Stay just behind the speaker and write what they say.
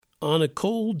On a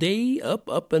cold day, up,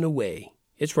 up, and away.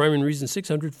 It's Rhyme and Reason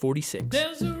 646.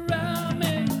 There's a rhyme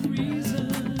and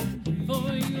reason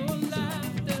for your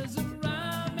life. There's a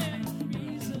rhyme and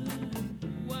reason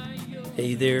why you're...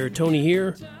 Hey there, Tony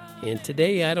here. And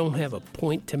today I don't have a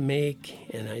point to make,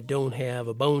 and I don't have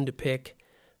a bone to pick.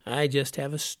 I just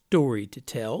have a story to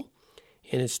tell.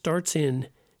 And it starts in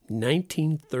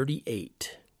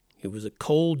 1938. It was a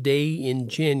cold day in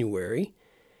January,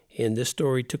 and this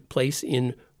story took place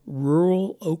in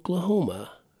rural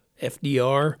Oklahoma.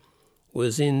 FDR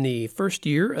was in the first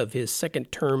year of his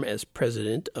second term as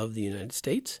President of the United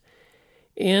States,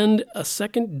 and a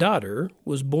second daughter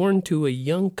was born to a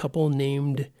young couple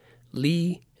named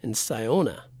Lee and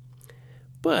Siona.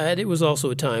 But it was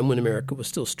also a time when America was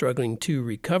still struggling to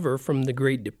recover from the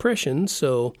Great Depression,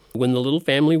 so when the little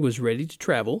family was ready to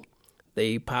travel,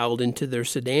 they piled into their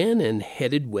sedan and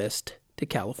headed west to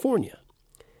California.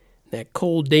 That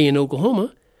cold day in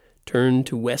Oklahoma turned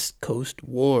to West Coast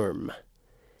warm,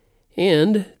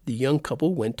 and the young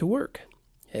couple went to work,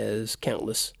 as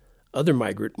countless other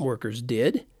migrant workers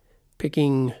did,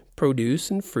 picking produce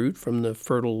and fruit from the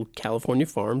fertile California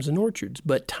farms and orchards.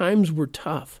 But times were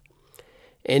tough,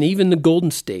 and even the Golden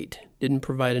State didn't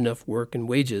provide enough work and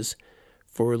wages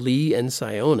for Lee and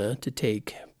Siona to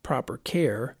take proper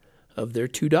care of their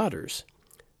two daughters.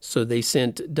 So they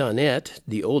sent Donette,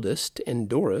 the oldest, and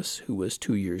Doris, who was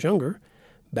 2 years younger,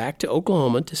 back to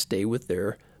Oklahoma to stay with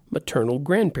their maternal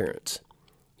grandparents.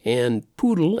 And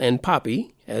Poodle and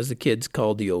Poppy, as the kids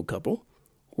called the old couple,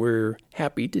 were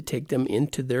happy to take them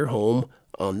into their home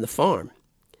on the farm.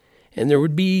 And there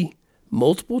would be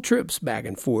multiple trips back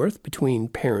and forth between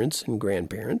parents and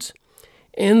grandparents,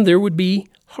 and there would be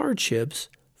hardships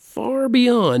far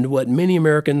beyond what many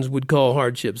Americans would call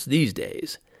hardships these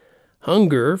days.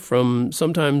 Hunger from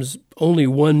sometimes only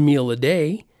one meal a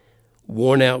day,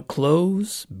 worn-out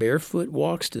clothes, barefoot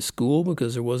walks to school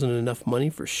because there wasn't enough money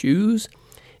for shoes,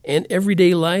 and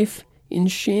everyday life in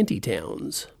shanty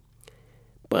towns.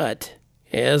 But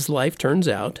as life turns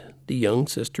out, the young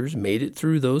sisters made it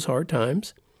through those hard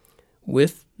times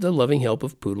with the loving help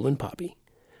of Poodle and Poppy.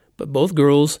 But both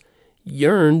girls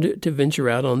yearned to venture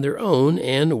out on their own,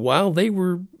 and while they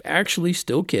were actually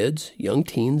still kids, young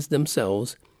teens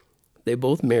themselves, they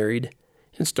both married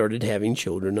and started having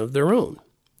children of their own.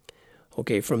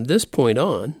 Okay, from this point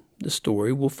on, the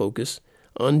story will focus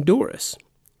on Doris.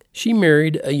 She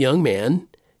married a young man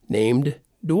named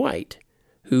Dwight,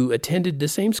 who attended the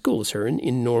same school as her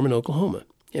in Norman, Oklahoma.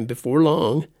 And before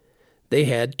long, they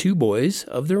had two boys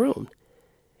of their own.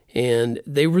 And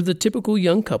they were the typical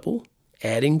young couple,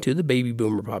 adding to the baby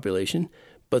boomer population,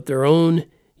 but their own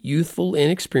youthful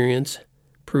inexperience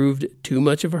proved too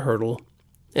much of a hurdle,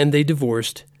 and they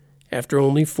divorced after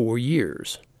only 4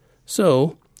 years.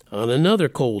 So, on another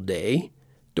cold day,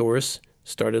 Doris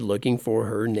started looking for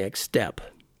her next step.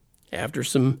 After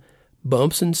some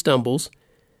bumps and stumbles,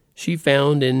 she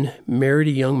found and married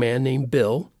a young man named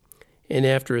Bill, and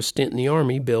after a stint in the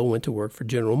Army, Bill went to work for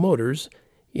General Motors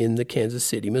in the Kansas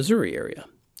City, Missouri area.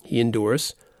 He and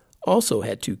Doris also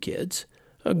had 2 kids,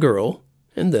 a girl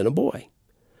and then a boy.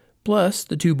 Plus,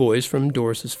 the 2 boys from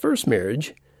Doris's first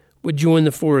marriage would join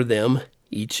the 4 of them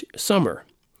each summer.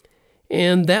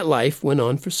 And that life went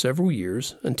on for several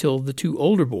years until the 2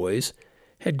 older boys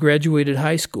had graduated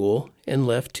high school and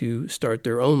left to start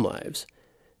their own lives.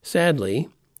 Sadly,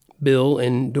 Bill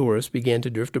and Doris began to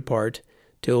drift apart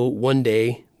till one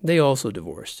day they also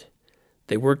divorced.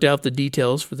 They worked out the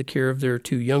details for the care of their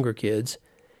 2 younger kids,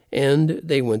 and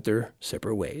they went their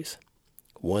separate ways.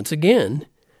 Once again,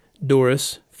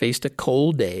 Doris faced a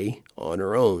cold day on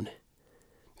her own.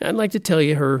 I'd like to tell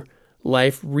you her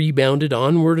life rebounded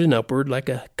onward and upward like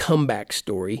a comeback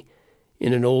story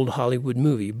in an old Hollywood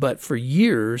movie, but for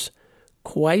years,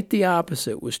 quite the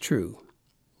opposite was true.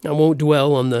 I won't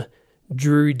dwell on the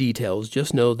dreary details,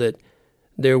 just know that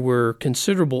there were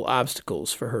considerable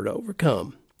obstacles for her to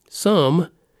overcome. Some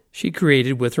she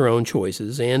created with her own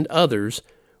choices, and others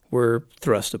were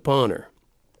thrust upon her.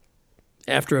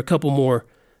 After a couple more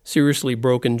seriously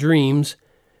broken dreams,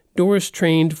 Doris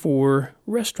trained for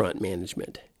restaurant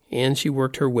management, and she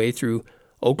worked her way through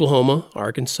Oklahoma,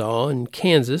 Arkansas, and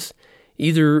Kansas,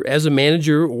 either as a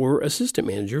manager or assistant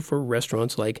manager for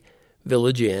restaurants like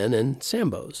Village Inn and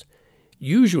Sambo's.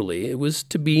 Usually it was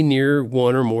to be near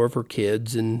one or more of her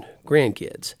kids and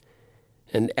grandkids.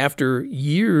 And after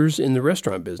years in the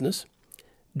restaurant business,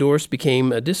 Doris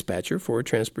became a dispatcher for a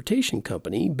transportation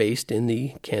company based in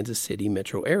the Kansas City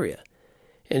metro area.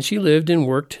 And she lived and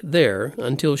worked there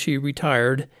until she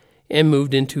retired and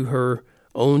moved into her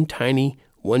own tiny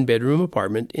one-bedroom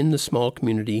apartment in the small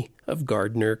community of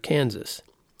Gardner, Kansas.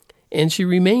 and she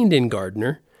remained in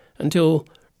Gardner until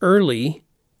early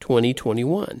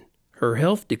 2021. Her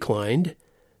health declined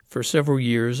for several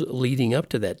years leading up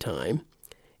to that time,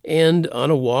 and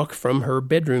on a walk from her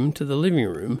bedroom to the living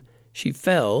room, she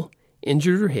fell,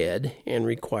 injured her head, and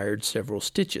required several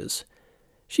stitches.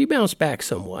 She bounced back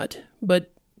somewhat,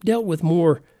 but dealt with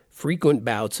more frequent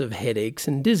bouts of headaches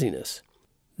and dizziness.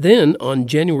 Then, on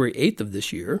January 8th of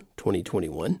this year,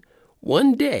 2021,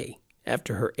 one day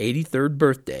after her 83rd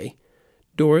birthday,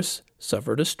 Doris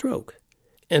suffered a stroke,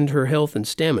 and her health and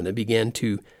stamina began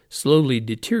to slowly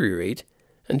deteriorate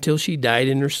until she died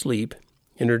in her sleep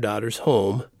in her daughter's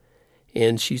home,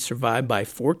 and she's survived by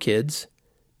 4 kids,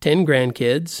 10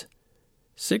 grandkids,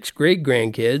 6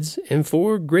 great-grandkids, and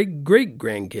 4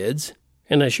 great-great-grandkids.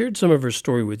 And I shared some of her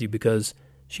story with you because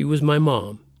she was my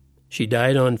mom. She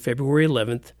died on February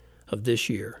 11th of this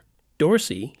year.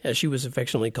 Dorsey, as she was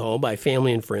affectionately called by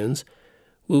family and friends,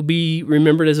 will be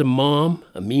remembered as a mom,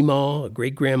 a meemaw, a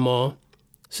great-grandma,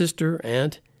 sister,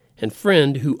 aunt, and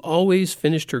friend who always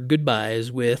finished her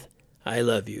goodbyes with, "I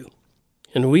love you."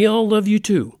 And we all love you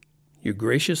too. Your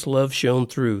gracious love shone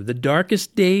through the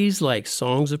darkest days like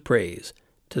songs of praise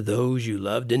to those you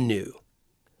loved and knew.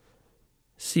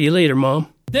 See you later,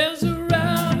 Mom. There's a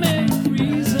rhyme